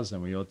browser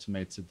and we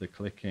automated the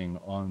clicking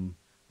on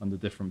the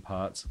different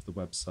parts of the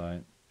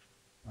website.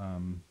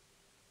 I'm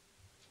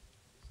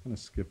just going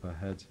to skip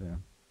ahead here.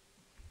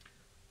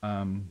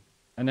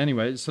 And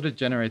anyway, it sort of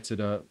generated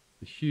a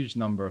huge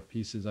number of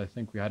pieces. I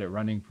think we had it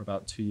running for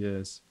about 2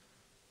 years.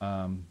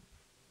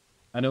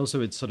 And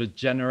also it sort of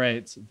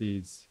generates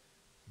these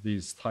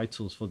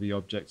titles for the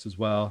objects as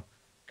well,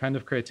 kind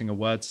of creating a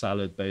word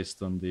salad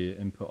based on the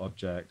input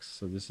objects.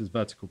 So this is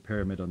vertical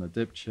pyramid on a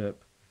dip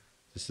chip.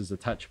 This is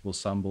attachable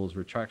symbols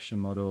retraction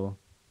model.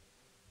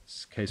 This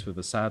is case with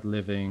a sad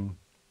living.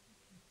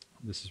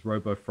 This is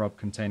RoboFrob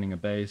containing a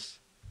base.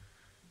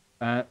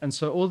 And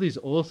so all these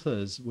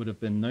authors would have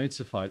been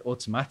notified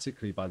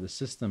automatically by the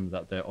system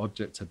that their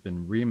object had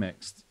been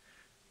remixed.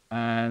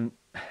 And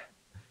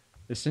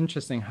it's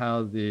interesting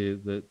how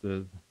this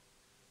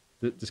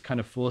kind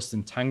of forced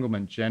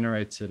entanglement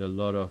generated a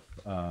lot of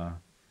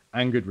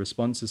angered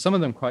responses. Some of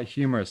them quite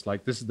humorous,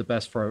 like this is the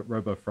best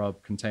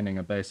RoboFrob containing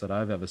a base that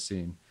I've ever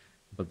seen.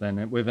 But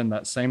then within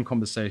that same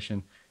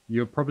conversation,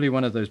 you're probably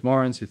one of those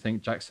morons who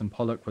think Jackson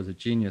Pollock was a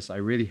genius. I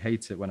really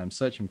hate it when I'm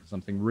searching for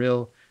something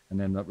real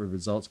and end up with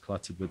results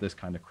cluttered with this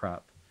kind of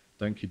crap.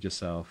 Don't kid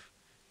yourself.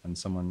 And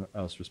someone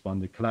else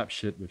responded, collapse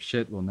shit with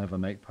shit will never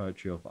make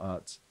poetry of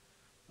art.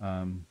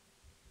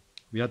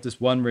 We had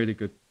this one really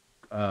good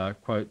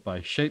quote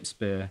by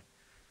Shakespeare,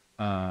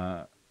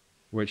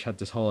 which had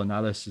this whole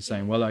analysis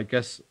saying, well, I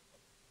guess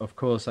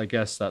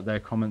that their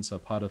comments are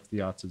part of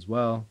the art as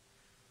well.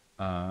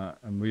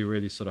 And we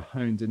really sort of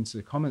honed into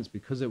the comments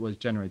because it was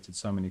generated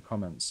so many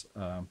comments.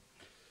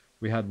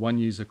 We had one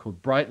user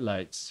called Bright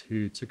Lights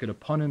who took it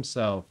upon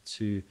himself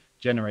to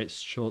generate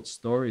short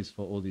stories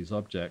for all these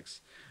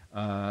objects.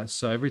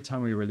 So every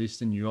time we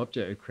released a new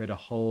object, it would create a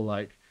whole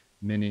like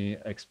mini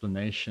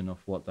explanation of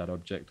what that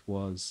object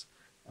was.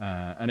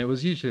 And it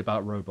was usually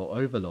about robot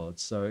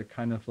overlords. So it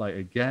kind of like,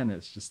 again,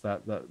 it's just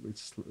that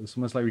it's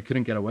almost like we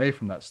couldn't get away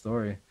from that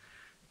story.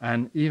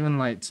 And even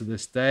like to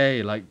this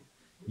day, like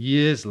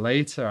years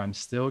later, I'm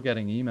still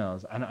getting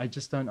emails and I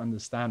just don't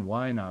understand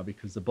why now,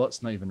 because the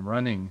bot's not even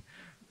running.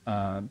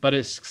 But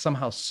it's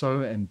somehow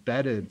so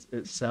embedded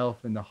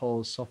itself in the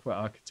whole software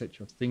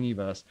architecture of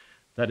Thingiverse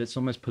that it's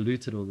almost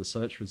polluted all the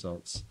search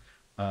results.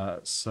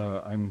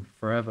 So I'm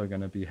forever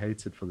going to be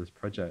hated for this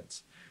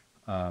project.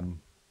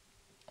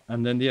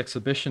 And then the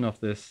exhibition of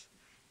this,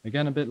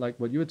 again, a bit like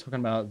what you were talking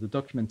about, the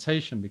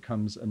documentation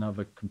becomes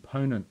another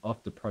component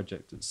of the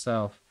project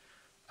itself.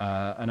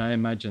 And I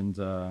imagined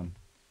a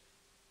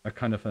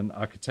kind of an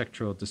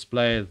architectural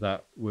display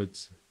that would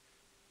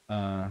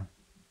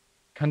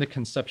kind of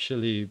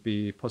conceptually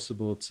be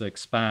possible to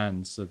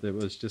expand. So there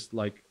was just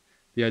like,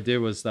 the idea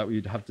was that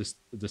we'd have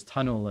this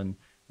tunnel and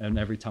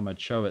every time I'd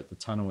show it, the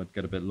tunnel would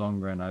get a bit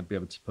longer and I'd be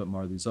able to put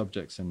more of these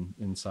objects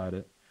inside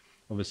it.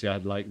 Obviously I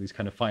had like these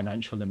kind of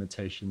financial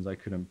limitations. I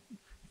couldn't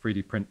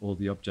 3D print all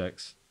the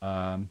objects.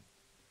 But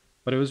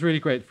it was really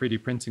great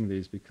 3D printing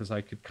these because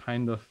I could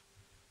kind of,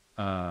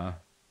 I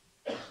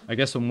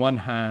guess on one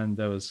hand,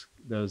 there was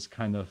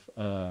kind of,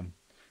 a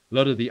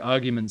lot of the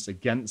arguments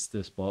against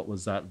this bot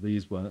was that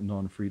these were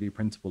non-3D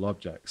printable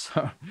objects.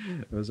 So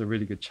it was a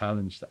really good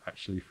challenge to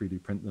actually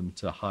 3D print them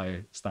to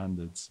high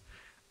standards.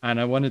 And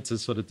I wanted to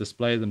sort of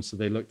display them so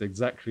they looked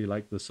exactly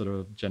like the sort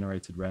of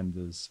generated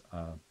renders,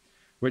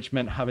 which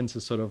meant having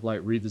to sort of like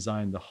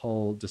redesign the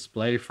whole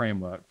display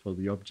framework for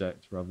the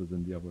object rather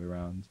than the other way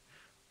around.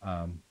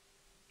 And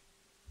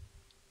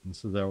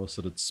so they're all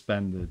sort of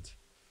suspended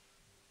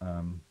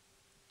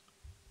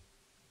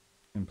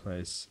in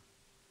place.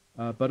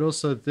 But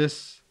also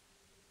this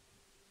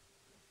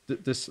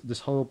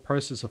whole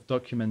process of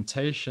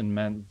documentation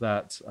meant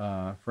that,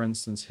 for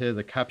instance, here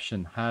the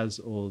caption has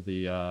all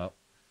the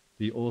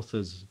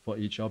authors for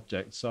each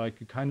object. So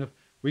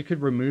we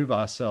could remove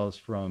ourselves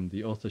from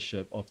the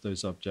authorship of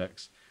those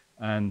objects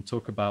and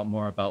talk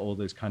more about all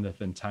those kind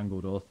of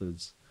entangled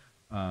authors.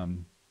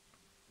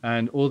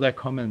 And all their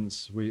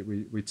comments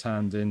we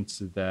turned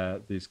into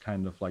these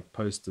kind of like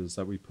posters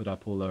that we put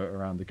up all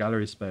around the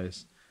gallery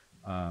space.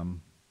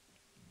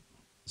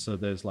 So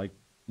there's like,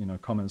 you know,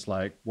 comments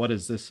like, what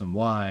is this and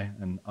why?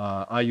 And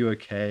are you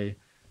okay?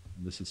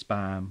 And this is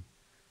spam.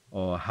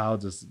 Or how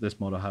does this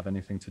model have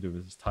anything to do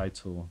with its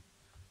title?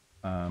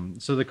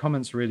 So the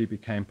comments really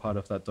became part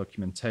of that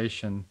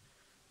documentation.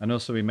 And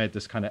also we made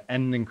this kind of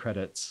ending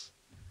credits,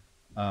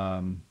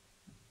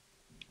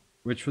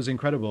 which was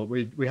incredible.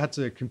 We had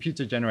to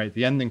computer generate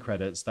the ending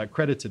credits that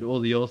credited all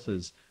the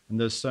authors. And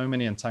there's so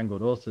many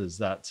entangled authors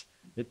that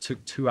it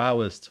took 2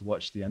 hours to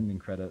watch the ending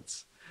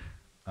credits.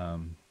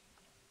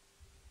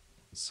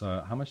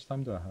 So how much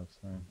time do I have?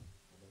 Sorry.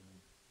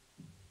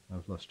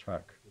 I've lost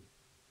track.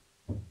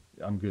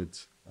 I'm good.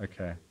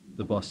 Okay.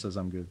 The boss says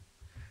I'm good.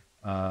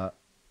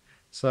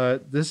 So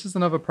this is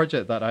another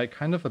project that I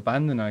kind of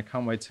abandoned. I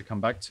can't wait to come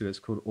back to. It's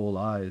called All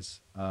Eyes.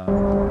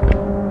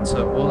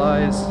 So All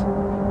Eyes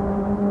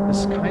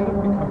has kind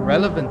of become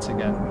relevant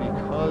again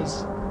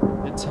because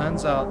it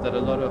turns out that a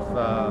lot of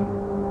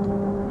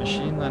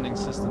machine learning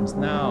systems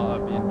now are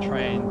being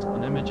trained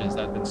on images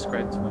that have been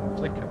scraped from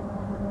Flickr.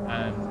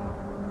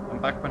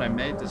 And back when I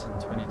made this in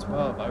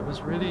 2012, I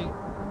was really,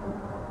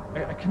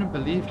 I couldn't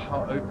believe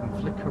how open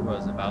Flickr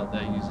was about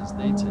their users'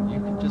 data. You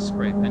could just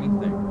scrape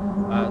anything.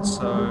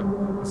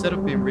 So instead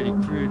of being really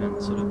crude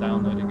and sort of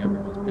downloading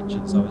everyone's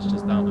pictures, I was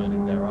just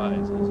downloading their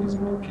eyes. I was using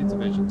computer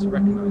vision to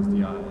recognize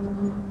the eyes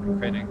and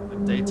creating a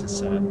data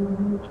set of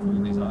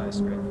all these eyes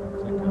scraped from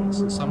Flickr.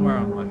 So somewhere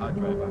on my hard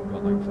drive, I've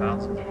got like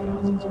thousands and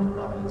thousands of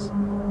eyes.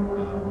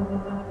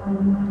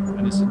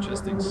 And it's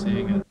interesting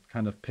seeing it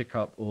kind of pick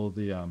up all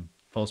the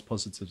false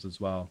positives as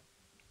well.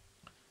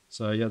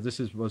 So yeah, this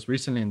was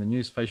recently in the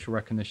news, facial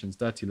recognition's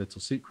dirty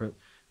little secret,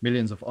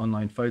 millions of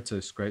online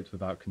photos scraped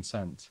without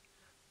consent.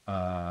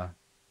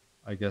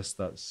 I guess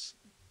that's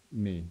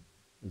me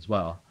as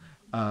well.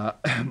 At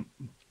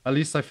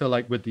least I feel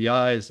like with the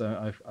eyes,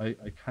 I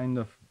kind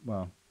of,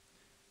 well,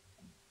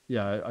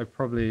 yeah, I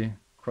probably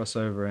cross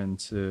over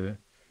into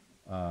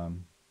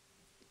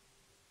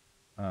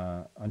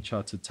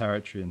uncharted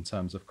territory in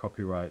terms of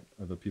copyright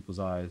over people's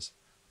eyes.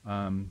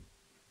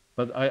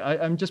 But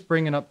I'm just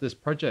bringing up this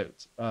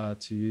project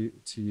to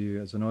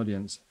you as an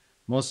audience,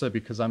 more so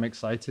because I'm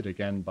excited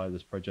again by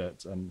this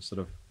project and sort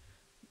of,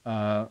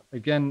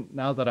 again,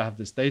 now that I have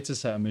this data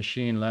set,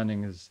 machine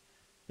learning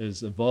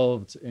is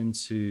evolved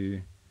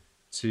into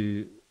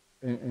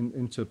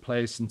a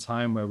place and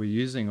time where we're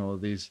using all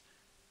these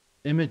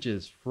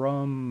images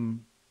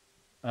from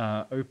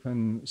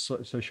open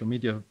social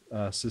media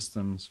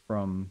systems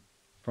from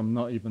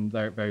not even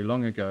very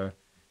long ago.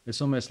 It's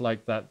almost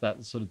like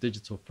that sort of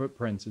digital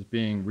footprint is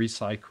being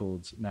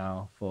recycled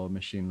now for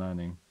machine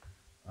learning.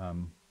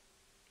 And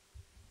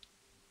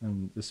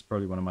this is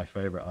probably one of my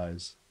favorite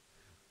eyes.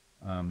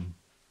 And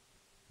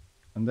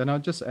then I'll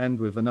just end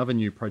with another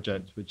new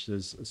project, which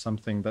is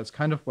something that's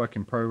kind of work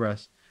in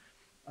progress.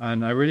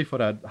 And I really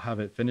thought I'd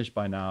have it finished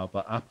by now,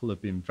 but Apple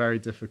have been very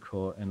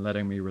difficult in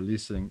letting me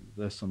releasing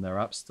this on their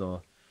App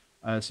Store.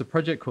 It's a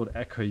project called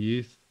Echo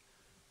Youth.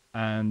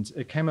 And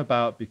it came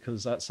about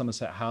because at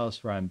Somerset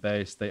House, where I'm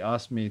based, they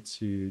asked me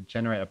to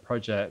generate a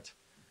project.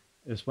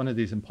 It's one of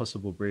these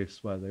impossible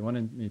briefs where they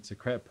wanted me to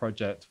create a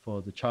project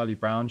for the Charlie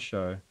Brown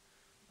show,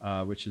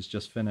 which is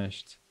just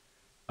finished,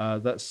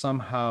 that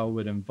somehow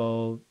would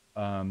involve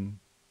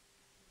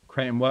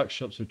creating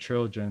workshops with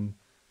children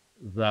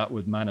that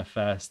would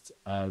manifest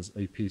as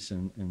a piece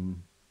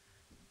in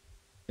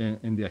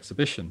the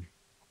exhibition,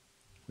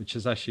 which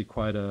is actually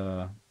quite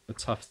a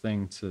tough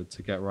thing to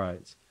get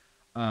right.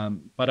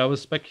 But I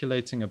was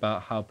speculating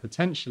about how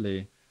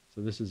potentially,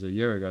 so this is a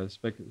year ago,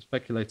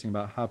 speculating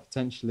about how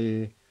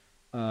potentially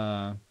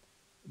the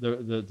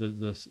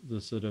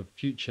sort of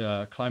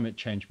future climate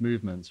change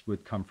movements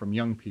would come from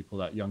young people,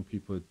 that young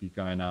people would be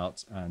going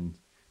out and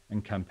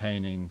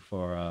campaigning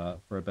for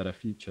a better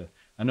future.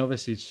 And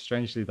obviously,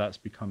 strangely, that's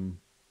become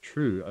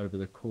true over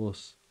the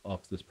course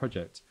of this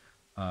project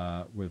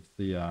with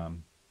the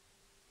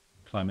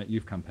climate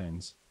youth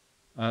campaigns.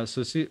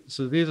 So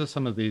these are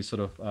some of these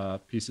sort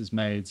of pieces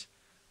made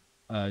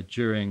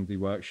during the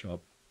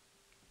workshop.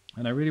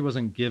 And I really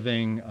wasn't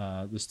giving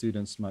the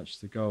students much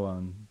to go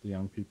on. The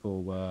young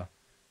people were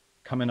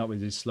coming up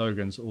with these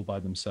slogans all by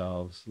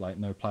themselves, like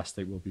no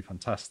plastic will be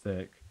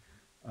fantastic.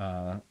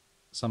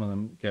 Some of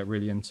them get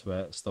really into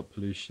it, stop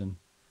pollution.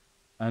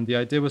 And the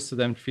idea was to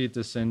then feed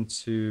this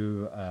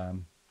into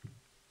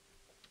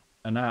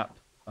an app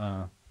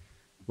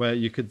where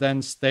you could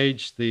then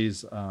stage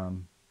these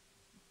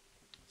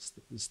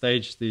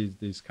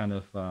kind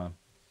of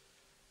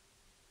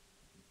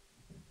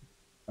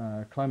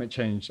climate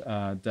change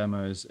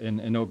demos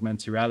in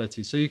augmented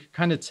reality. So you could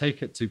kind of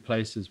take it to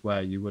places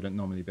where you wouldn't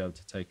normally be able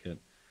to take it.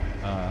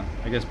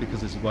 I guess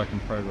because it's a work in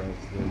progress,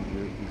 these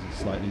are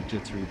slightly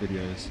jittery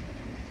videos.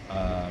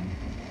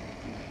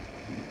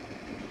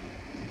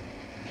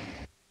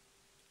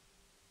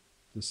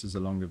 This is a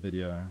longer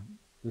video.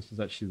 This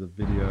is actually the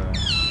video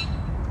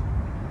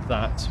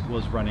that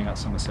was running at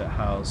Somerset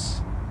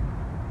House.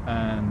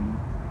 And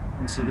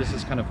so this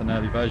is kind of an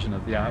early version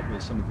of the app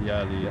with some of the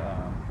early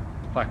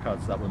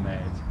placards that were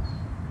made.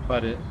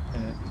 But it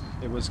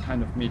was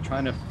kind of me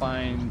trying to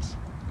find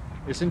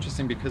it's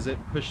interesting because it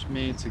pushed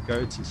me to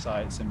go to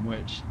sites in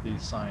which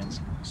these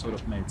signs sort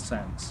of made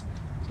sense.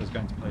 So I was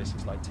going to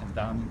places like 10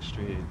 Downing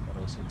Street,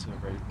 but also to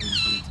very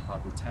briefly to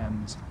part of the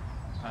Thames.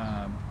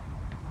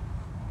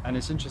 And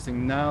it's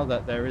interesting now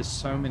that there is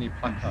so many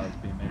placards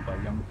being made by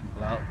young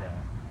people out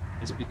there,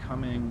 it's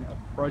becoming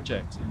a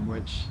project in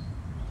which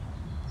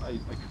I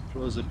could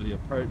plausibly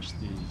approach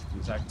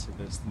these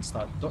activists and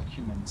start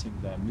documenting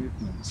their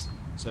movements.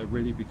 So it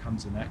really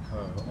becomes an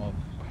echo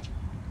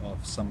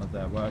of some of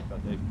their work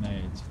that they've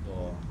made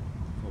for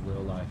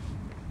real life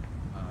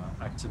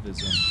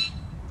activism.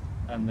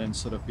 And then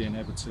sort of being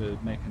able to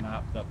make an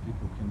app that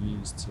people can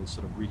use to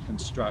sort of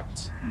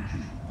reconstruct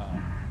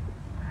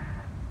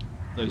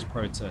those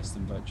protests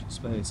in virtual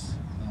space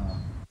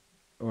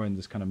or in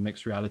this kind of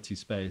mixed reality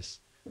space,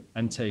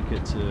 and take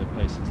it to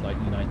places like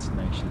United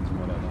Nations and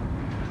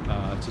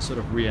whatever, to sort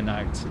of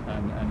reenact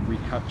and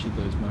recapture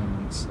those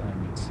moments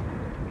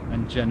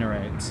and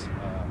generate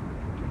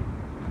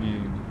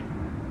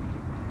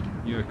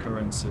new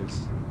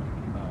occurrences,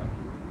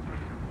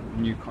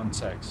 new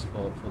contexts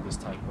for this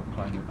type of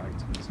climate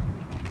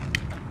activism.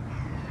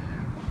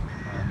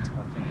 And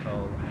I think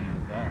I'll end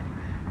it there.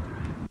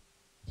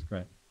 That's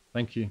great.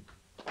 Thank you.